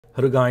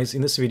Hello guys,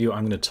 in this video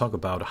I'm going to talk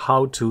about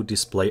how to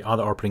display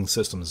other operating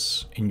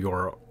systems in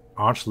your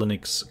Arch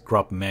Linux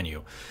grub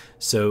menu.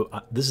 So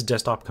this is a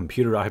desktop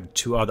computer. I have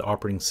two other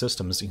operating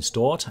systems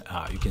installed.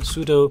 You can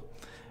sudo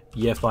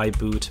EFI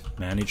boot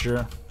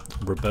manager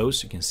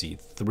verbose. You can see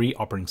three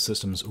operating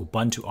systems: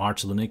 Ubuntu,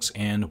 Arch Linux,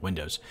 and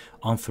Windows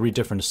on three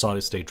different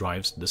solid-state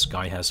drives. This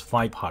guy has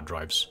 5 hard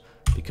drives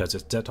because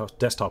it's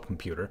desktop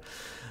computer.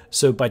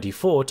 So by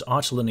default,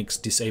 Arch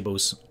Linux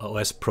disables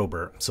OS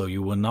Prober, so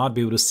you will not be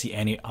able to see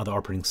any other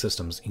operating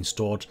systems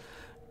installed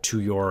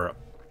to your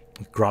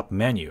grub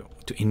menu.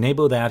 To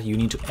enable that, you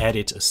need to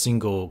edit a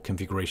single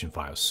configuration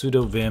file,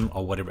 sudo vim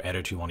or whatever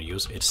editor you want to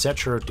use,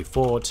 etc.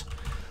 default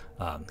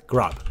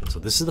grub. So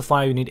this is the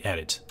file you need to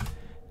edit.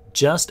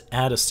 Just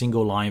add a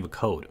single line of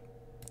code.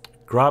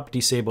 Grub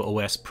disable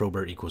OS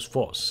Prober equals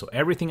false. So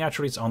everything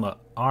actually is on the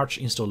Arch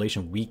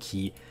installation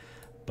wiki,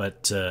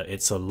 but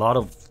it's a lot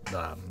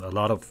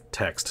of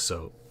text,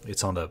 so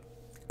it's on the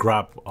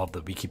grub of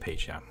the wiki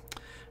page. Yeah,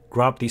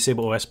 grub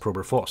disable OS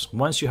Prober false.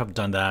 Once you have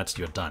done that,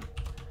 you're done.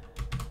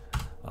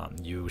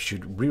 You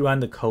should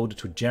rerun the code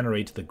to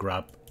generate the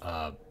grub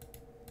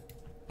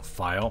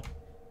file.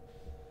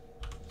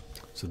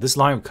 So this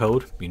line of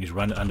code, you need to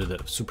run it under the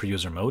super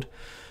user mode.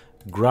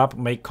 Grub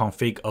make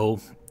config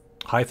 -o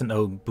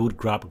boot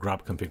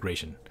grub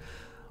configuration.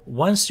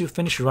 Once you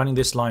finish running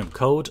this line of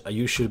code,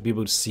 you should be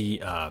able to see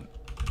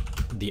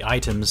the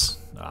items.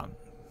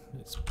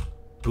 It's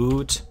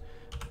boot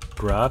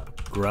grub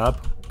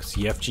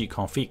cfg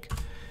config.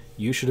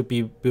 You should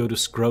be able to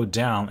scroll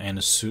down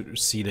and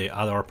see the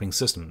other operating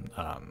system.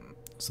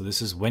 So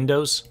this is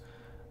Windows,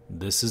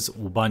 this is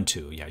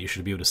Ubuntu. Yeah, you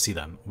should be able to see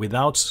them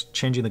without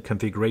changing the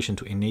configuration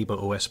to enable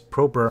OS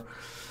Prober.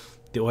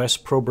 The OS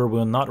Prober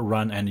will not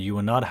run, and you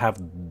will not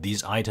have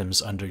these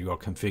items under your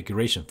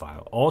configuration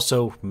file.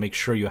 Also, make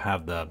sure you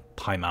have the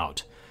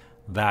timeout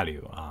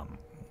value.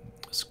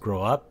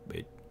 Scroll up,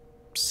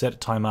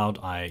 set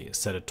timeout. I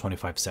set it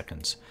 25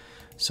 seconds.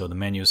 So the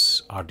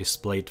menus are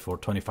displayed for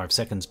 25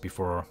 seconds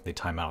before they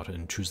time out,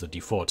 and choose the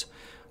default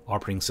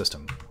operating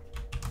system.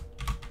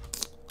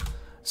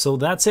 So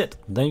that's it.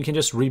 Then you can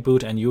just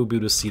reboot and you'll be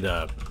able to see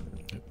the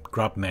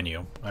grub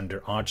menu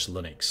under Arch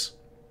Linux.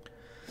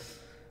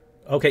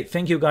 Okay,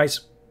 thank you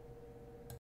guys.